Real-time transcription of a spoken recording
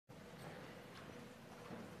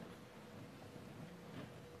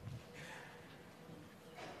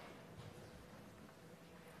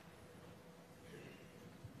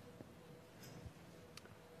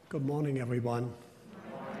Good morning, everyone.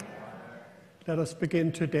 Let us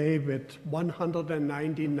begin today with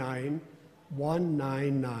 199,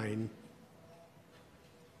 199.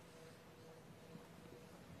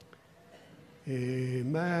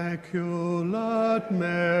 Immaculate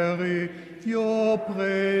Mary, your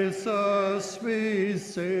praises we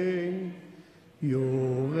sing.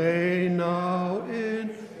 You reign now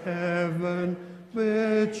in heaven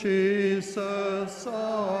with Jesus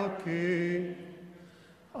our King.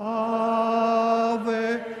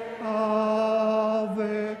 Ave,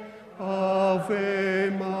 Ave, Ave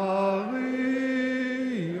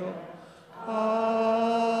Maria.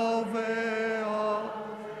 Ave,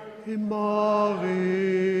 Ave Maria.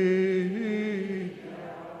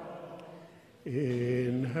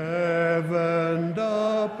 In heaven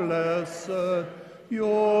the blessed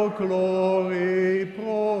your glory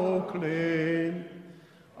proclaim.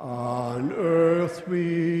 On earth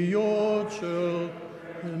we your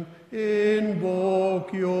children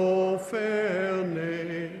invoke your fair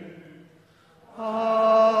name.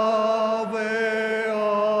 Ave,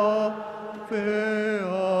 Ave,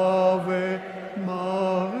 Ave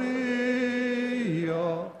Maria.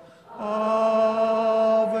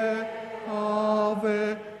 Ave,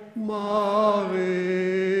 Ave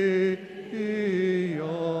Maria.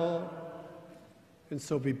 And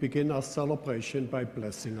so we begin our celebration by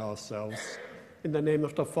blessing ourselves. In the name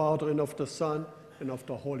of the Father, and of the Son, and of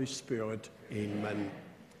the Holy Spirit. Amen.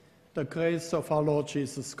 The grace of our Lord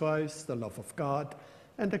Jesus Christ, the love of God,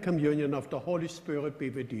 and the communion of the Holy Spirit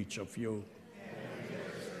be with each of you.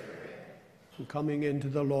 And coming into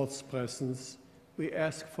the Lord's presence, we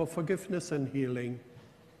ask for forgiveness and healing,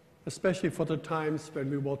 especially for the times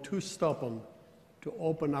when we were too stubborn to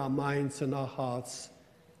open our minds and our hearts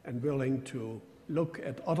and willing to look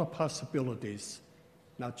at other possibilities,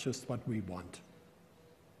 not just what we want.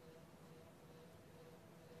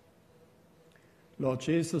 Lord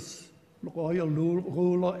Jesus, royal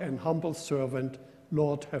ruler and humble servant,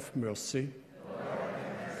 Lord, have mercy. Lord,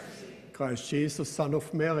 have mercy. Christ Jesus, Son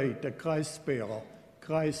of Mary, the Christ-bearer,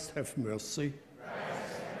 Christ, have mercy. Christ,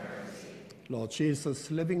 have mercy. Lord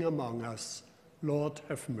Jesus, living among us, Lord,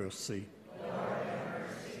 have mercy. Lord, have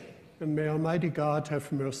mercy. And may Almighty God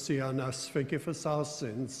have mercy on us, forgive us our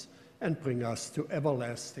sins, and bring us to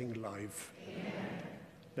everlasting life. Amen.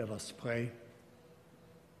 Let us pray.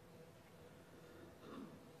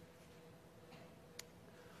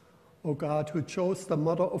 O God, who chose the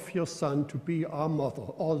mother of your Son to be our mother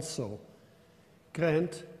also,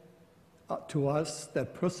 grant to us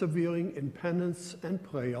that persevering in penance and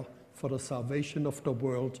prayer for the salvation of the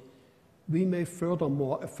world, we may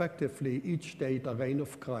furthermore effectively each day the reign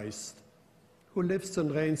of Christ, who lives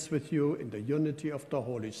and reigns with you in the unity of the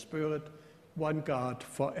Holy Spirit, one God,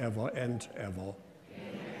 forever and ever.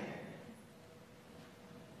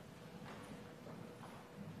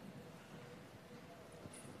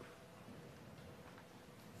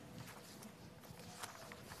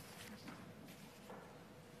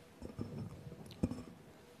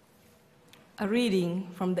 A reading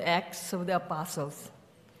from the Acts of the Apostles.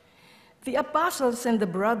 The apostles and the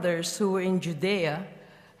brothers who were in Judea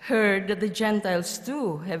heard that the Gentiles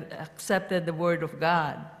too have accepted the word of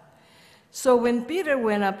God. So when Peter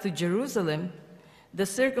went up to Jerusalem, the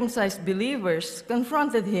circumcised believers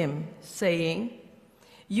confronted him, saying,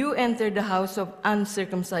 "You entered the house of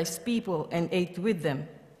uncircumcised people and ate with them."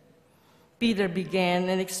 Peter began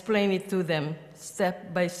and explained it to them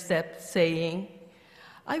step by step, saying,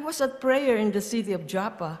 "I was at prayer in the city of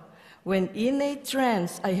Joppa when in a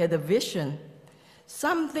trance I had a vision,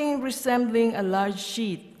 something resembling a large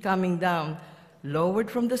sheet coming down,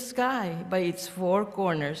 lowered from the sky by its four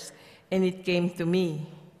corners, and it came to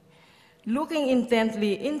me. Looking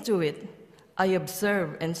intently into it, I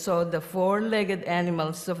observed and saw the four-legged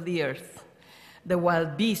animals of the earth, the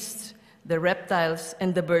wild beasts, the reptiles,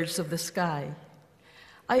 and the birds of the sky.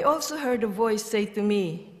 I also heard a voice say to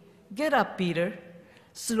me, 'Get up, Peter,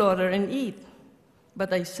 slaughter and eat.'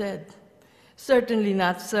 But I said, 'Certainly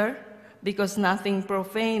not, sir, because nothing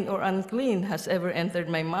profane or unclean has ever entered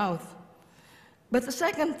my mouth.' But the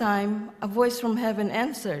second time, a voice from heaven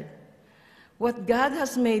answered, 'What God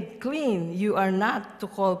has made clean, you are not to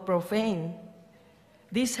call profane.'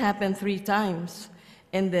 This happened 3 times,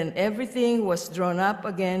 and then everything was drawn up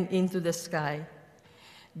again into the sky.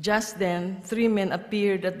 Just then, 3 men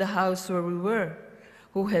appeared at the house where we were,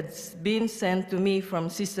 who had been sent to me from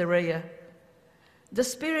Caesarea. The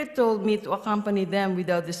Spirit told me to accompany them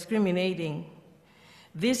without discriminating.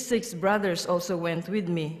 These 6 brothers also went with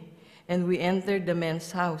me, and we entered the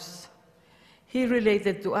men's house. He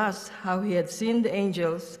related to us how he had seen the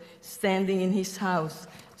angels standing in his house,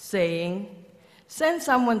 saying, Send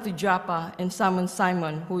someone to Joppa and summon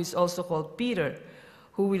Simon, who is also called Peter,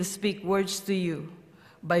 who will speak words to you,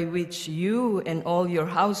 by which you and all your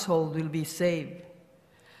household will be saved."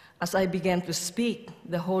 As I began to speak,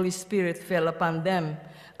 the Holy Spirit fell upon them,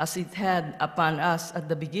 as it had upon us at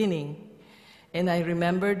the beginning. And I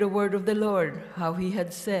remembered the word of the Lord, how he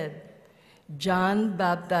had said, "John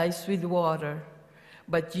baptized with water,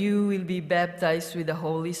 but you will be baptized with the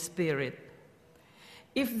Holy Spirit."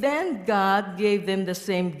 If then God gave them the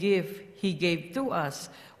same gift he gave to us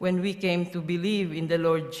when we came to believe in the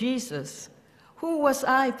Lord Jesus, who was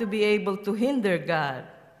I to be able to hinder God?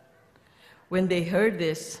 When they heard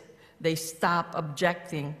this, they stopped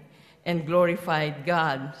objecting and glorified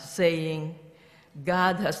God, saying,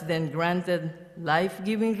 "God has then granted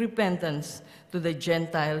life-giving repentance to the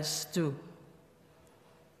Gentiles too."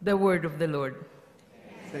 The word of the Lord.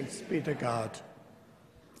 Thanks be to God.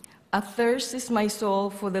 Athirst is my soul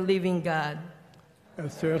for the living God.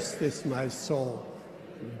 Athirst is my soul.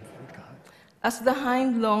 As the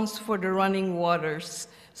hind longs for the running waters,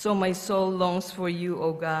 so my soul longs for you,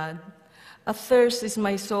 O God. Athirst is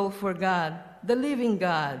my soul for God, the living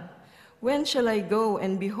God. When shall I go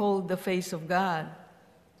and behold the face of God?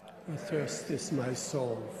 Athirst is my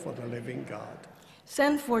soul for the living God.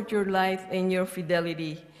 Send forth your light and your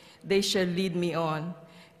fidelity. They shall lead me on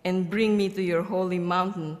and bring me to your holy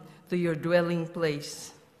mountain, to your dwelling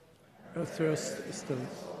place. Athirst is the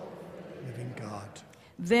living God.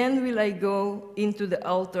 Then will I go into the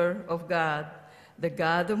altar of God, the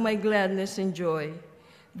God of my gladness and joy.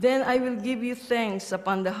 Then I will give you thanks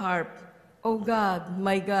upon the harp, O God,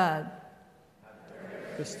 my God.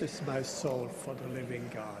 This is my soul for the living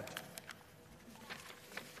God.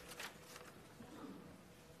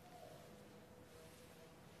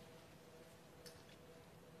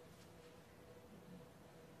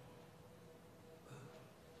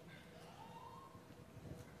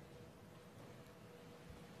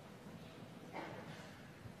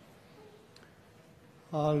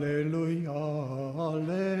 Alleluia,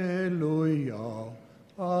 alleluia,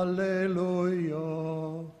 alleluia,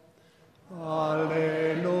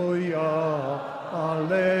 alleluia,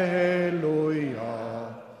 alleluia,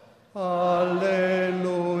 alleluia.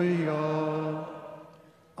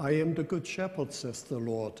 I am the good shepherd, says the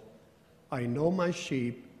Lord. I know my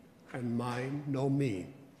sheep, and mine know me.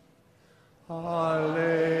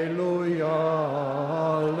 Alleluia,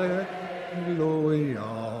 alleluia.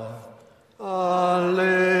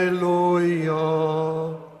 Alleluia.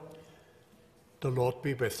 The Lord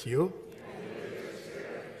be with you.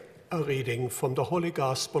 A reading from the Holy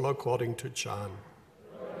Gospel according to John.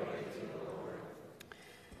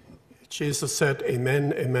 Jesus said,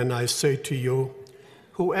 "Amen, amen, I say to you,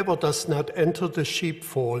 whoever does not enter the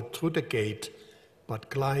sheepfold through the gate, but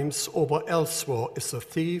climbs over elsewhere is a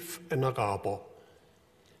thief and a robber.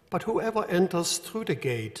 But whoever enters through the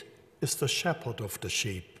gate is the shepherd of the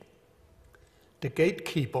sheep. The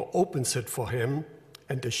gatekeeper opens it for him,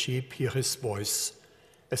 and the sheep hear his voice,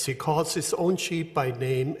 as he calls his own sheep by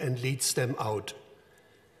name and leads them out.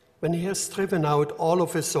 When he has driven out all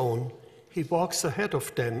of his own, he walks ahead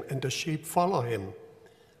of them, and the sheep follow him,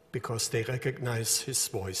 because they recognize his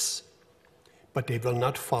voice. But they will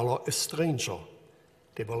not follow a stranger.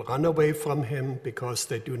 They will run away from him, because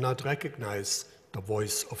they do not recognize the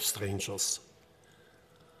voice of strangers."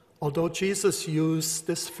 Although Jesus used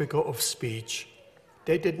this figure of speech,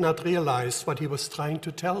 they did not realize what he was trying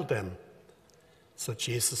to tell them. So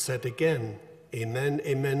Jesus said again, "Amen,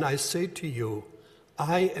 amen, I say to you,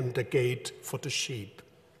 I am the gate for the sheep.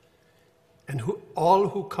 And all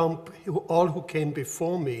who came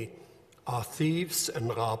before me are thieves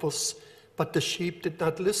and robbers, but the sheep did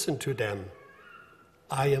not listen to them.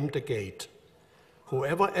 I am the gate.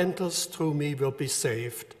 Whoever enters through me will be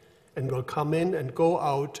saved, and will come in and go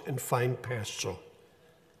out and find pasture.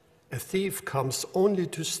 A thief comes only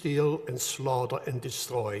to steal and slaughter and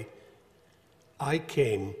destroy. I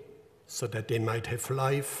came so that they might have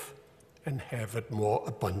life and have it more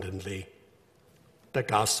abundantly." The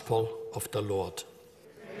Gospel of the Lord.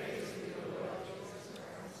 Praise to the Lord Jesus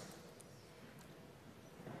Christ.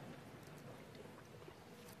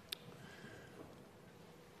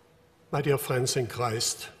 My dear friends in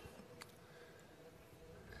Christ,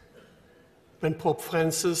 when Pope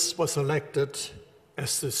Francis was elected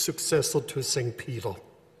as the successor to St. Peter,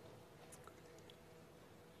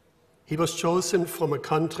 he was chosen from a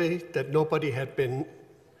country that nobody had been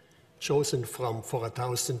chosen from for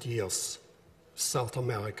 1,000 years, South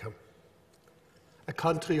America, a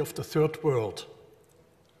country of the third world.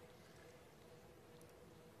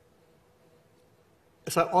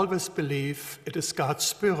 As I always believe, it is God's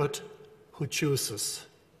Spirit who chooses.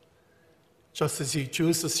 just as he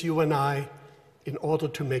chooses you and I in order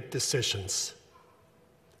to make decisions.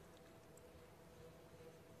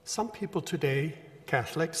 Some people today,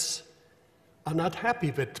 Catholics, are not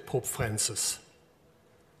happy with Pope Francis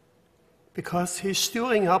because he's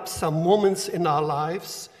stirring up some moments in our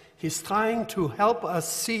lives. He's trying to help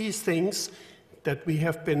us see things that we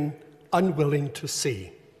have been unwilling to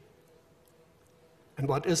see. And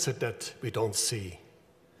what is it that we don't see?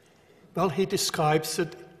 Well, he describes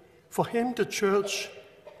it. For him, the church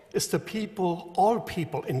is the people, all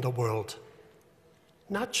people in the world,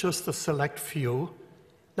 not just a select few,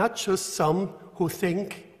 not just some who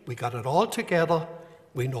think we got it all together,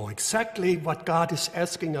 we know exactly what God is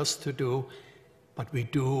asking us to do, but we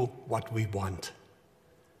do what we want.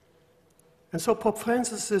 And so Pope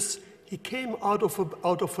Francis he came out of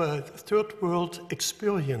a third world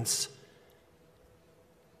experience,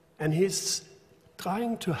 and he's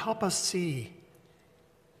trying to help us see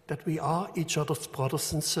that we are each other's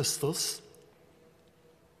brothers and sisters,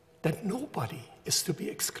 that nobody is to be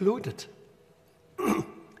excluded.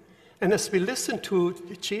 And as we listen to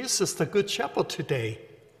Jesus, the Good Shepherd today,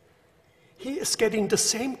 he is getting the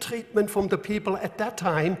same treatment from the people at that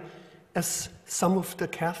time as some of the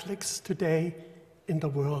Catholics today in the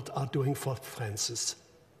world are doing for Francis.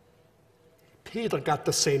 Peter got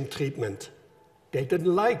the same treatment. They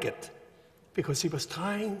didn't like it because he was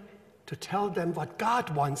trying to tell them what God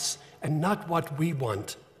wants and not what we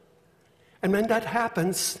want. And when that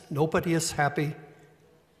happens, nobody is happy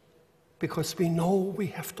because we know we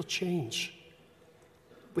have to change.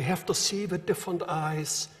 We have to see with different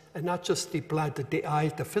eyes, and not just the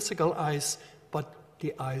physical eyes, but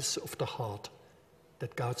the eyes of the heart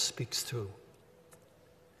that God speaks to.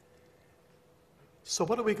 So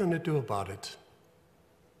what are we going to do about it?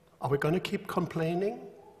 Are we going to keep complaining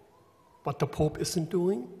what the Pope isn't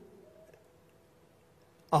doing?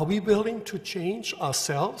 Are we willing to change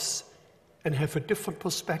ourselves and have a different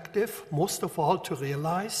perspective, most of all to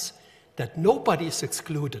realize that nobody is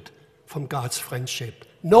excluded from God's friendship?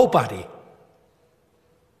 Nobody.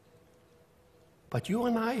 But you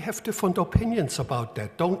and I have different opinions about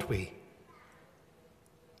that, don't we?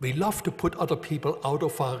 We love to put other people out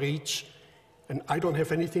of our reach, and I don't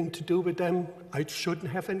have anything to do with them. I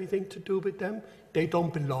shouldn't have anything to do with them. They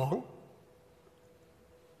don't belong.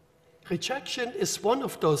 Rejection is one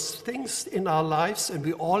of those things in our lives, and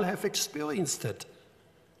we all have experienced it.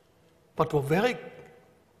 But we're very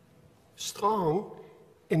strong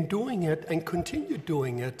in doing it and continue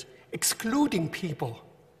doing it, excluding people,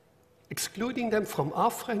 excluding them from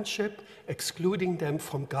our friendship, excluding them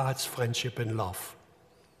from God's friendship and love.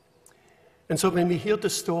 And so when we hear the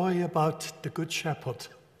story about the Good Shepherd,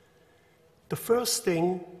 the first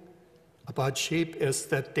thing about sheep is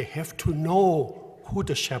that they have to know who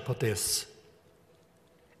the shepherd is.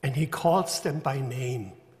 And he calls them by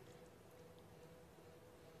name.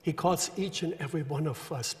 He calls each and every one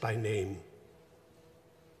of us by name.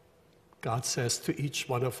 God says to each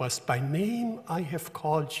one of us, by name I have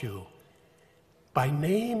called you. By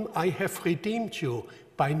name I have redeemed you.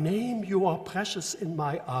 By name you are precious in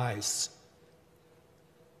my eyes.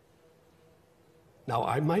 Now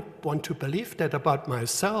I might want to believe that about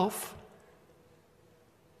myself,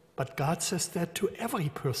 but God says that to every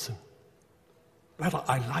person, whether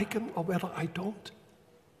I like him or whether I don't.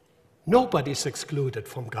 Nobody's excluded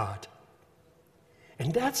from God.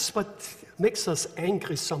 And that's what makes us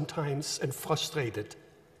angry sometimes and frustrated,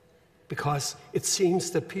 because it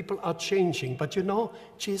seems that people are changing. But you know,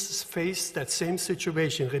 Jesus faced that same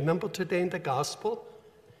situation. Remember today in the gospel?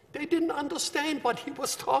 They didn't understand what he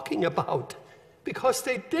was talking about because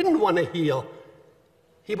they didn't want to hear.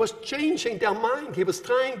 He was changing their mind. He was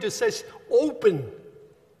trying to say, open.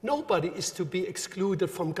 Nobody is to be excluded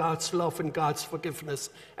from God's love and God's forgiveness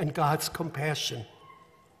and God's compassion.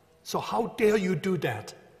 So how dare you do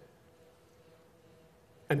that?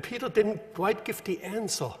 And Peter didn't quite give the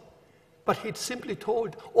answer, but he simply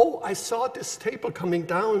told, oh, I saw this table coming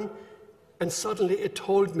down, and suddenly it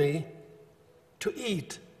told me to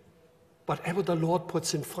eat whatever the Lord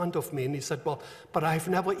puts in front of me. And he said, well, but I've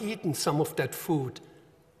never eaten some of that food.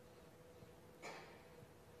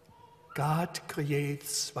 God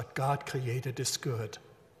creates what God created is good,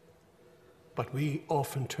 but we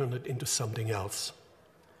often turn it into something else.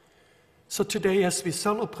 So today, as we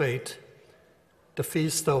celebrate the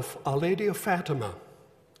feast of Our Lady of Fatima,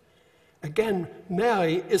 again,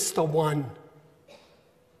 Mary is the one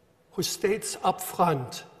who states up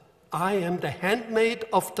front, I am the handmaid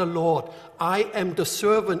of the Lord. I am the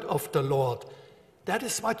servant of the Lord. That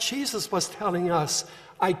is what Jesus was telling us.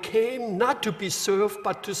 I came not to be served,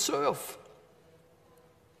 but to serve.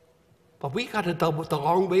 But we got it the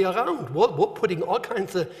wrong way around. We're putting all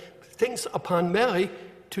kinds of things upon Mary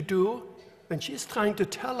to do when she's trying to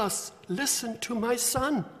tell us, listen to my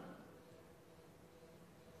son.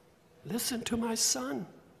 Listen to my son.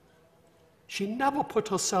 She never put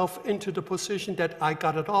herself into the position that I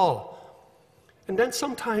got it all. And then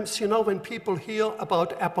sometimes, when people hear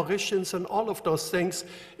about apparitions and all of those things,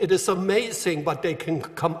 it is amazing what they can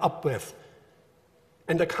come up with.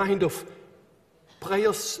 And the kind of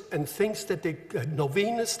prayers and things that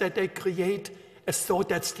novenas that they create, as though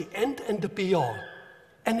that's the end and the be-all.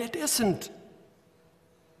 And it isn't.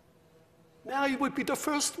 Mary would be the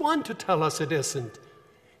first one to tell us it isn't.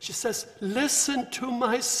 She says, listen to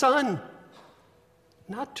my son,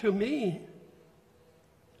 not to me.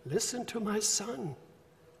 Listen to my son.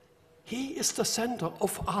 He is the center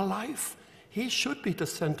of our life. He should be the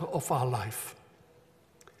center of our life.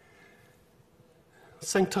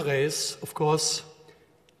 St. Therese, of course,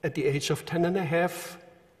 at the age of 10 and a half,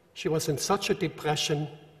 she was in such a depression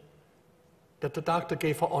that the doctor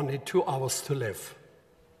gave her only 2 hours to live.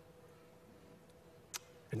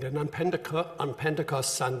 And then on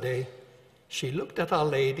Pentecost Sunday, she looked at Our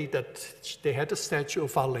Lady, that they had a statue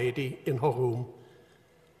of Our Lady in her room.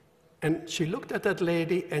 And she looked at that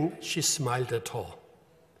lady and she smiled at her.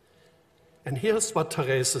 And here's what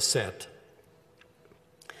Therese said.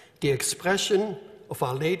 The expression of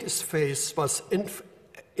Our Lady's face was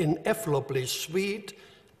ineffably sweet,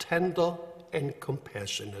 tender, and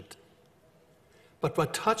compassionate. But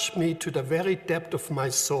what touched me to the very depth of my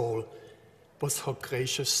soul was her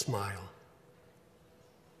gracious smile.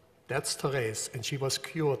 That's Therese, and she was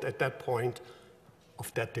cured at that point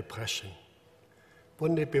of that depression.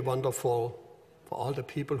 Wouldn't it be wonderful for all the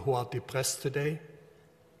people who are depressed today,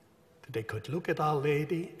 that they could look at Our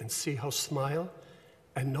Lady and see her smile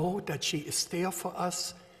and know that she is there for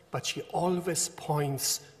us, but she always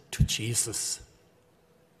points to Jesus.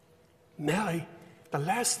 Mary, the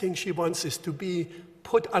last thing she wants is to be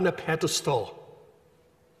put on a pedestal.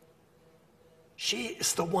 She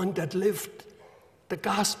is the one that lived the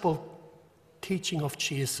gospel teaching of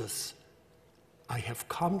Jesus. I have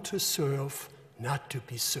come to serve, not to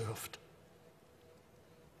be served.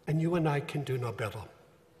 And you and I can do no better.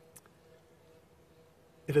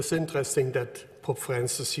 It is interesting that Pope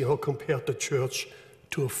Francis, compared the church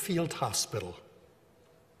to a field hospital.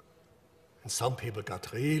 And some people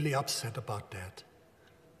got really upset about that.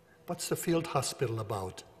 What's the field hospital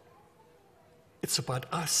about? It's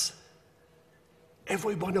about us.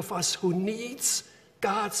 Every one of us who needs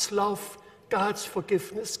God's love, God's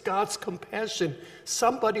forgiveness, God's compassion,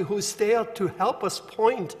 somebody who's there to help us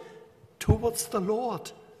point towards the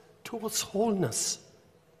Lord, towards wholeness.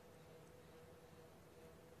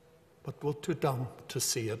 But we're too dumb to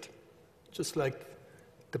see it. Just like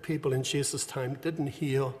the people in Jesus' time didn't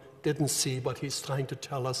hear, didn't see what he's trying to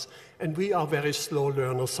tell us, and we are very slow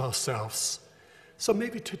learners ourselves. So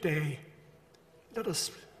maybe today, let us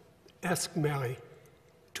ask Mary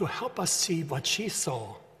to help us see what she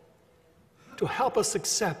saw, to help us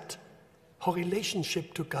accept her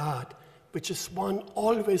relationship to God, which is one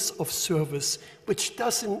always of service, which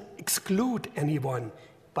doesn't exclude anyone,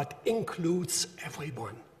 but includes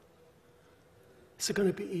everyone. Is it going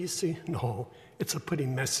to be easy? No, it's a pretty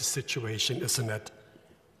messy situation, isn't it?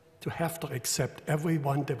 To have to accept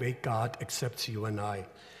everyone the way God accepts you and I.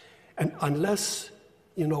 And unless,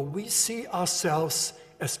 we see ourselves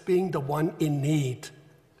as being the one in need,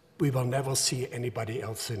 we will never see anybody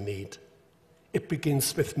else in need. It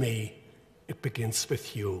begins with me. It begins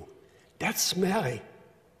with you. That's Mary.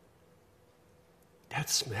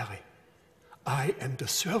 That's Mary. I am the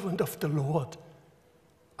servant of the Lord.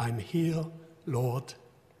 I'm here, Lord,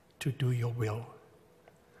 to do your will.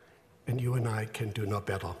 And you and I can do no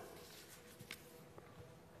better.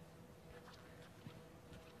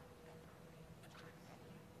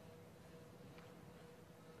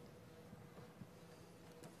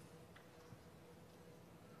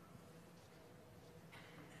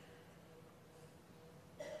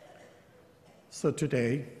 So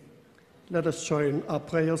today, let us join our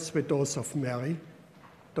prayers with those of Mary,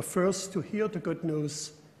 the first to hear the good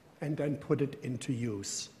news and then put it into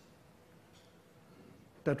use.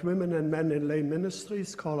 That women and men in lay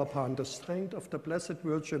ministries call upon the strength of the Blessed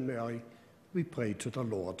Virgin Mary, we pray to the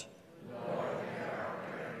Lord.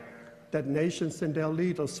 That nations and their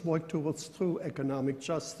leaders work towards true economic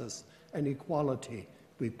justice and equality,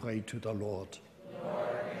 we pray to the Lord.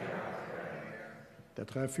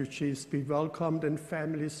 That refugees be welcomed and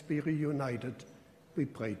families be reunited, we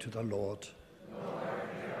pray to the Lord.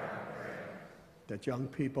 That young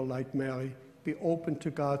people like Mary be open to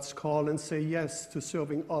God's call and say yes to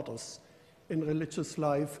serving others in religious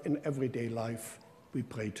life, in everyday life, we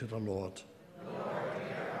pray to the Lord.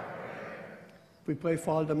 We pray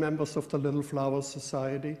for all the members of the Little Flower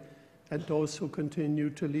Society and those who continue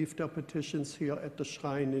to leave their petitions here at the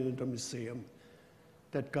shrine and in the museum,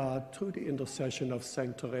 that God, through the intercession of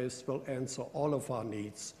St. Therese, will answer all of our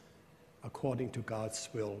needs according to God's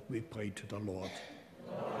will. We pray to the Lord.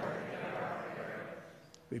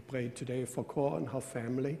 We pray today for Cora and her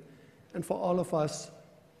family, and for all of us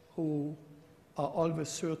who are always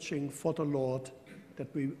searching for the Lord,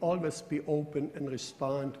 that we always be open and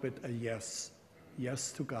respond with a yes.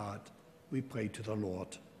 Yes to God. We pray to the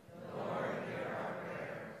Lord.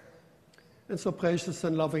 And so, precious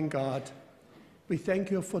and loving God, we thank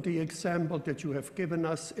you for the example that you have given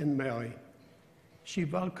us in Mary. She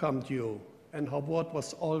welcomed you, and her word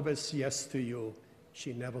was always yes to you.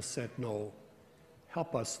 She never said no.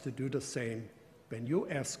 Help us to do the same when you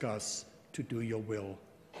ask us to do your will.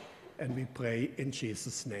 And we pray in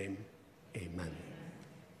Jesus' name. Amen.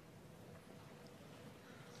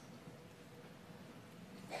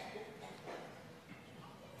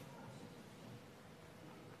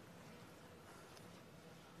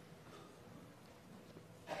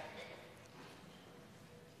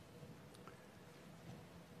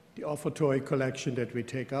 The offertory collection that we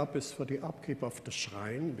take up is for the upkeep of the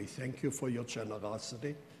shrine. We thank you for your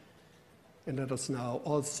generosity. And let us now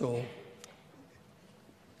also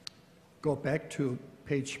go back to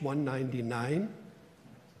page 199,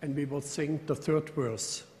 and we will sing the third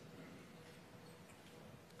verse.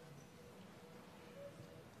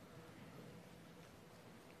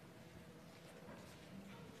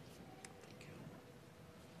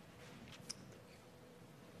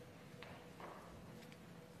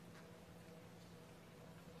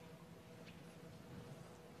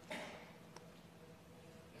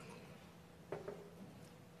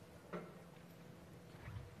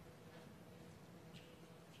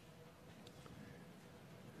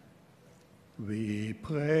 We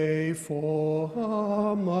pray for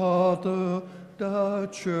our Mother, the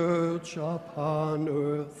Church upon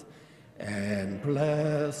earth, and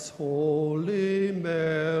bless Holy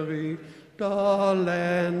Mary, the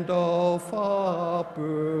land of our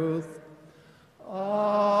birth.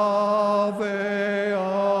 Ave,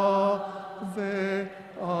 Ave,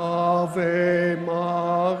 Ave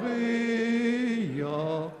Maria.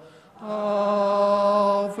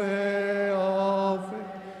 Ave, Ave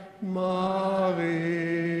Maria.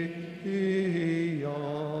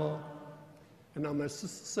 And now, my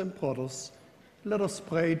sisters and brothers, let us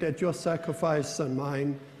pray that your sacrifice and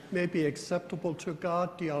mine may be acceptable to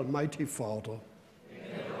God, the Almighty Father.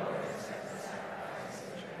 May the Lord accept the sacrifice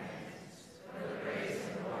of your hands, for the praise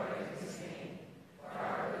and glory of his name, for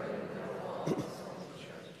our good and the whole of his holy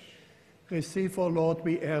church. Receive, O Lord,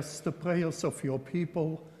 we ask, the prayers of your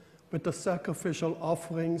people with the sacrificial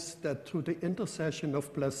offerings, that through the intercession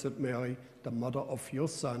of Blessed Mary, the mother of your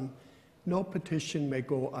Son, no petition may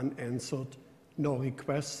go unanswered, no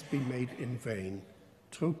request be made in vain.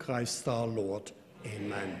 Through Christ our Lord.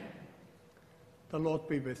 Amen. The Lord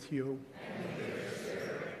be with you. And with your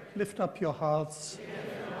spirit. Lift up your hearts.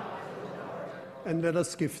 And let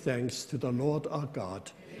us give thanks to the Lord our God.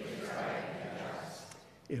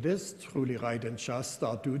 It is truly right and just,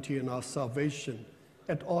 our duty and our salvation,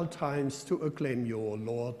 at all times to acclaim you, O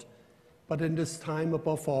Lord, but in this time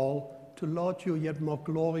above all, to laud you yet more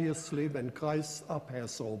gloriously when Christ our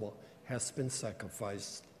Passover has been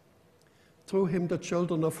sacrificed. Through him the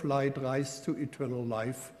children of light rise to eternal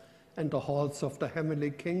life, and the halls of the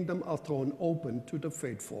heavenly kingdom are thrown open to the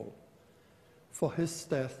faithful. For his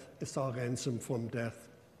death is our ransom from death,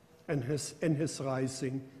 and in his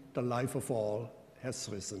rising the life of all has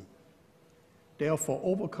risen. Therefore,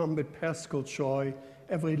 overcome with paschal joy,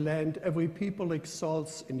 every land, every people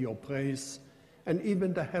exalts in your praise, and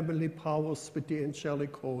even the heavenly powers with the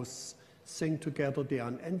angelic hosts sing together the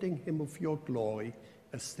unending hymn of your glory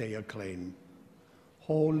as they acclaim.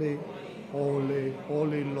 Holy, holy,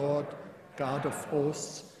 holy Lord, God of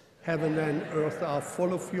hosts, heaven and earth are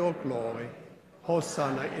full of your glory.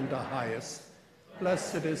 Hosanna in the highest.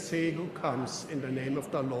 Blessed is he who comes in the name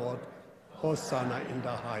of the Lord. Hosanna in the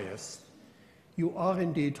highest. You are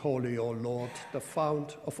indeed holy, O Lord, the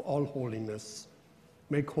fount of all holiness.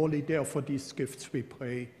 Make holy, therefore, these gifts, we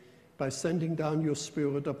pray, by sending down your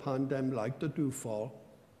Spirit upon them like the dewfall,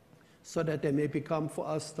 so that they may become for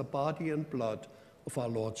us the body and blood of our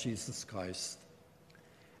Lord Jesus Christ.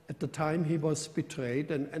 At the time he was betrayed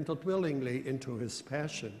and entered willingly into his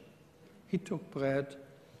passion, he took bread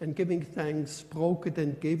and, giving thanks, broke it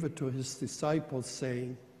and gave it to his disciples,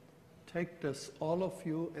 saying, "Take this, all of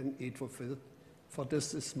you, and eat of it, for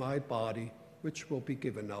this is my body, which will be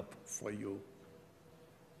given up for you.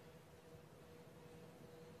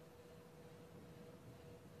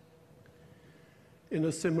 In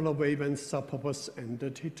a similar way, when supper was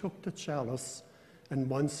ended, he took the chalice, and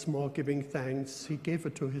once more giving thanks, he gave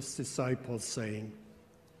it to his disciples, saying,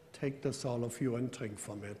 "Take this, all of you, and drink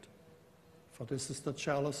from it. For this is the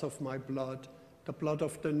chalice of my blood, the blood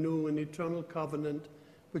of the new and eternal covenant,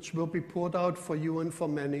 which will be poured out for you and for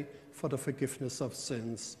many for the forgiveness of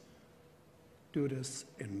sins. Do this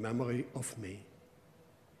in memory of me."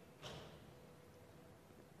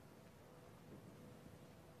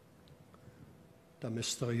 The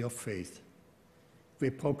mystery of faith.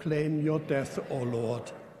 We proclaim your death, O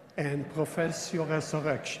Lord, and profess your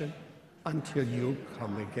resurrection until you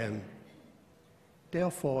come again.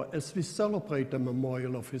 Therefore, as we celebrate the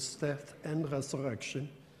memorial of his death and resurrection,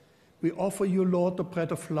 we offer you, Lord, the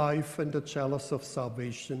bread of life and the chalice of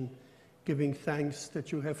salvation, giving thanks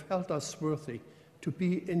that you have held us worthy to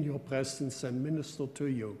be in your presence and minister to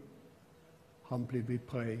you. Humbly we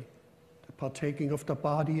pray that, partaking of the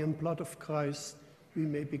body and blood of Christ, we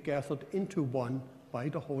may be gathered into one by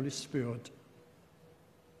the Holy Spirit.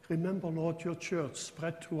 Remember, Lord, your church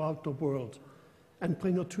spread throughout the world, and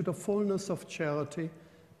bring her to the fullness of charity,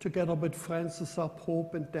 together with Francis, our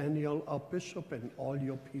Pope, and Daniel, our Bishop, and all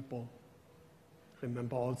your people.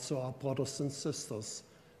 Remember also our brothers and sisters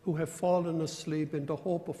who have fallen asleep in the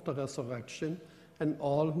hope of the resurrection, and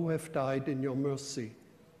all who have died in your mercy.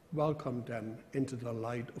 Welcome them into the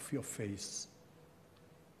light of your face.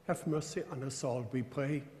 Have mercy on us all, we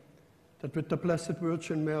pray, that with the Blessed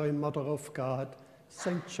Virgin Mary, Mother of God,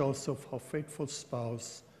 Saint Joseph, her faithful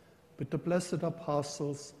spouse, with the blessed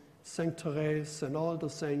apostles, Saint Therese, and all the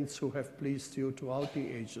saints who have pleased you throughout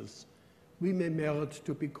the ages, we may merit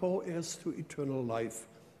to be co-heirs to eternal life,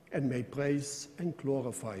 and may praise and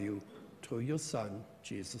glorify you through your Son,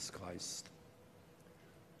 Jesus Christ.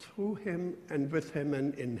 Through him, and with him,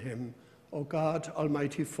 and in him, O God,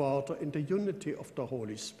 Almighty Father, in the unity of the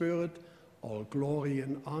Holy Spirit, all glory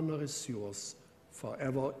and honor is yours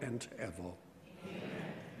forever and ever.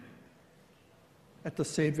 Amen. At the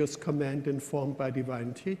Savior's command, informed by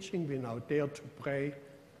divine teaching, we now dare to pray.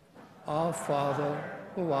 Our Father,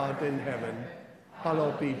 who art in heaven,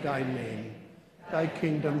 hallowed be thy name. Thy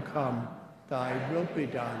kingdom come, thy will be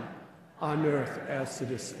done, on earth as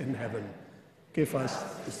it is in heaven. Give us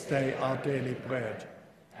this day our daily bread,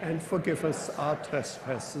 and forgive us our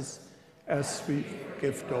trespasses, as we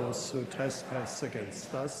forgive those who trespass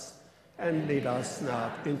against us. And lead us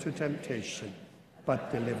not into temptation,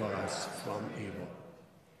 but deliver us from evil.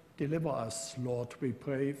 Deliver us, Lord, we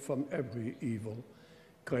pray, from every evil.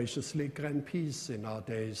 Graciously grant peace in our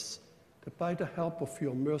days, that by the help of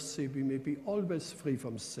your mercy we may be always free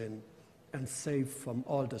from sin and safe from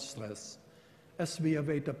all distress, as we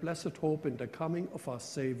await the blessed hope in the coming of our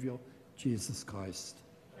Savior, Jesus Christ.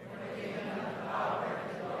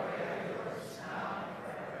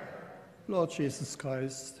 Lord Jesus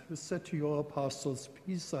Christ, who said to your apostles,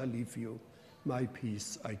 "Peace I leave you, my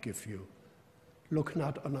peace I give you." Look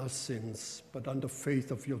not on our sins, but on the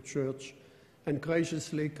faith of your church, and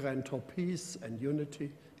graciously grant her peace and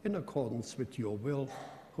unity in accordance with your will,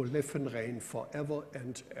 who live and reign forever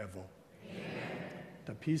and ever. Amen.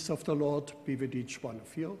 The peace of the Lord be with each one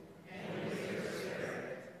of you. And with your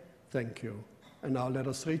spirit. Thank you. And now let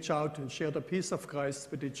us reach out and share the peace of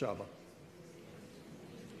Christ with each other.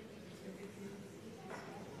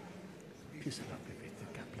 Peace and love be with you.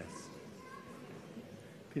 God bless.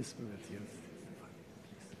 Peace be with you.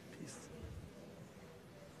 Peace.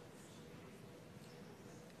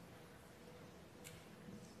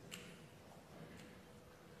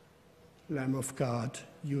 Lamb of God,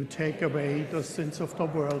 you take away the sins of the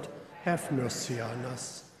world. Have mercy on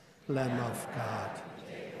us. Lamb of God.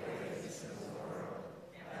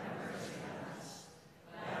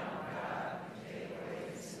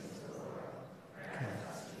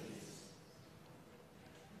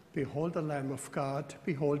 Behold the Lamb of God,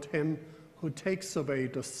 behold him who takes away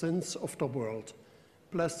the sins of the world.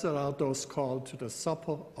 Blessed are those called to the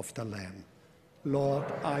supper of the Lamb. Lord,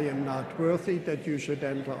 I am not worthy that you should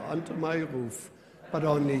enter under my roof, but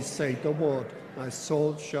only say the word, my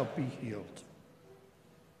soul shall be healed.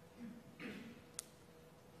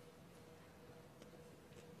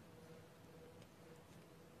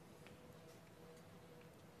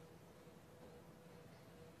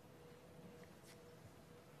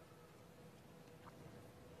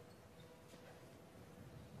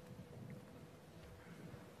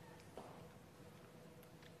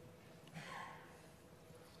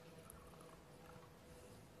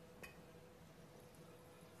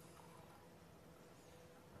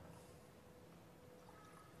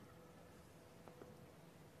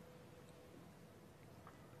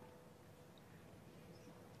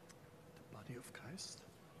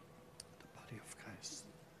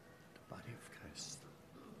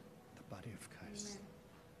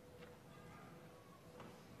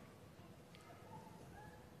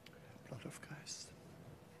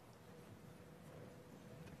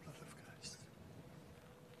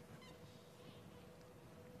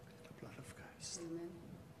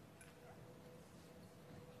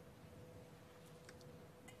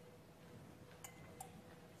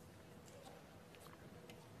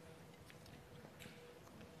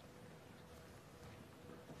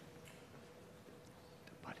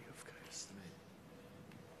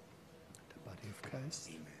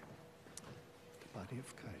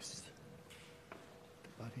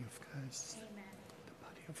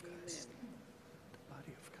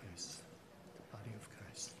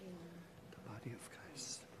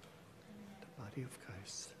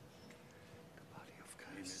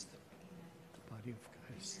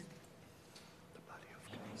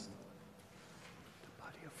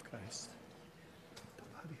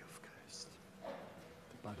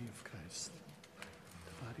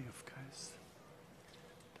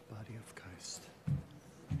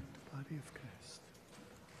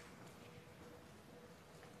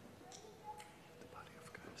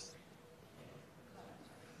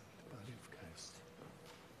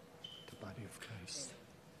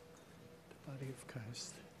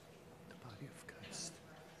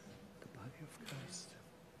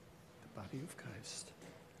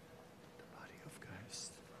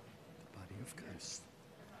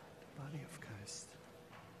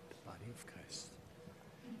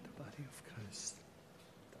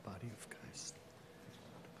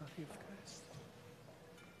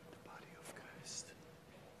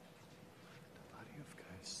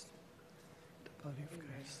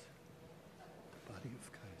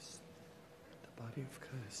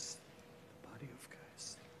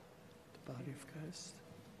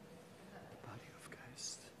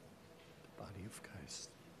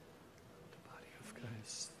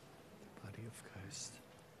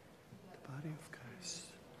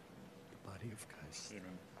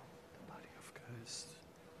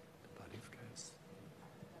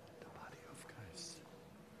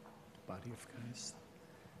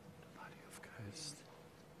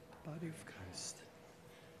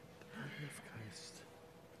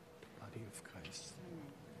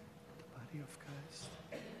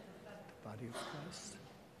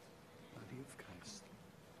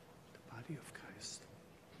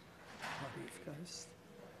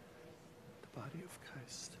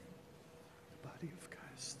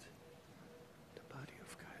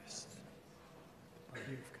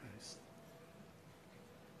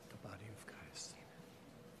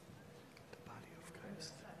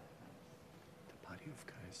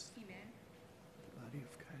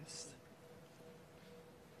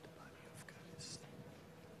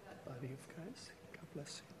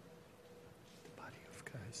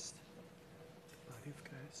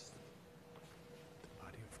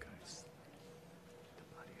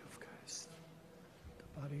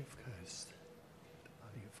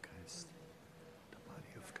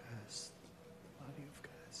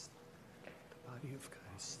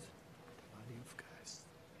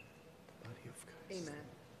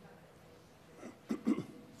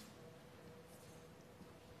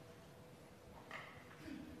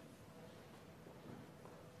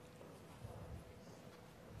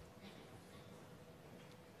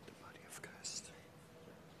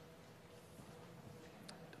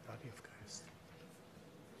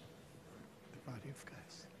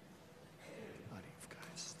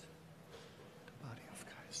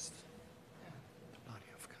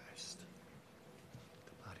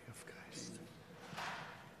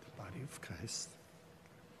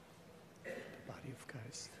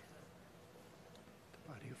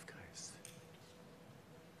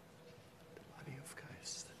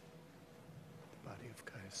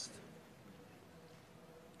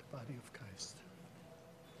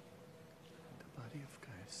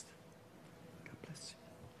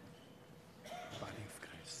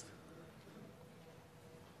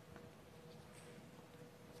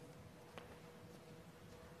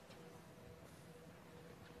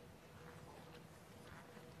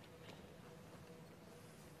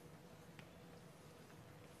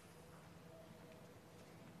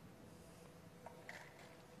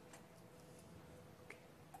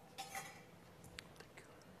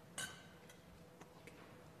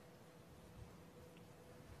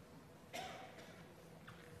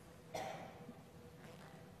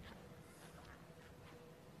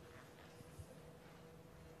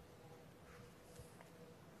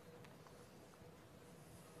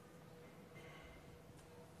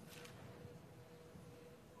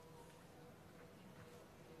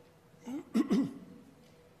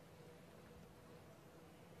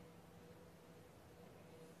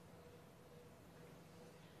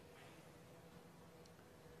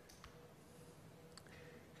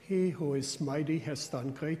 He who is mighty has done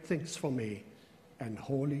great things for me, and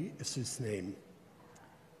holy is his name.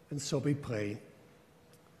 And so we pray.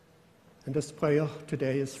 And this prayer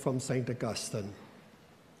today is from St. Augustine.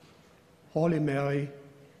 Holy Mary,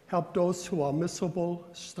 help those who are miserable,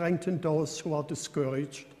 strengthen those who are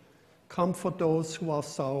discouraged, comfort those who are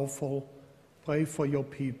sorrowful, pray for your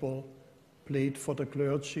people, plead for the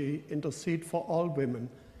clergy, intercede for all women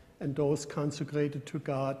and those consecrated to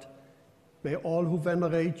God. May all who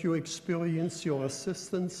venerate you experience your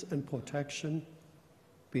assistance and protection.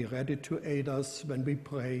 Be ready to aid us when we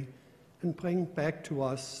pray and bring back to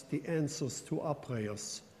us the answers to our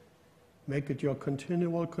prayers. Make it your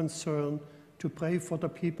continual concern to pray for the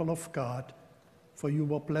people of God, for you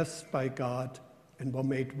were blessed by God and were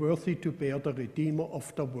made worthy to bear the Redeemer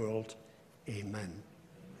of the world. Amen.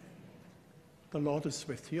 The Lord is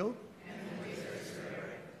with you.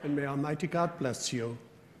 And may Almighty God bless you,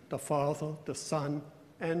 the Father, the Son,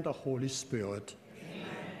 and the Holy Spirit. Amen.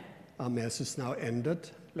 Our Mass is now ended.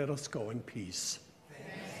 Let us go in peace.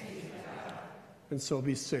 Thanks be to God. And so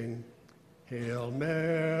we sing, Hail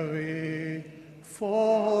Mary,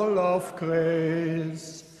 full of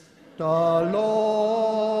grace, the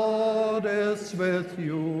Lord is with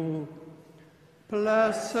you.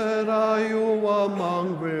 Blessed are you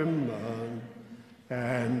among women,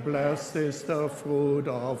 and blessed is the fruit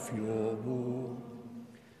of your womb.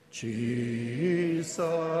 Jesus,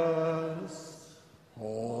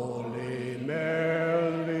 Holy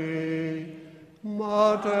Mary,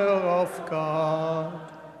 Mother of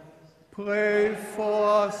God, pray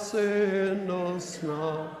for us sinners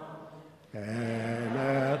now and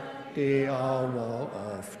at the hour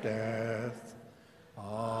of death.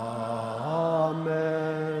 Amen.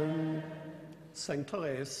 Saint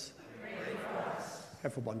Therese,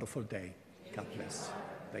 have a wonderful day. God bless.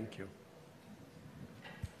 Thank you.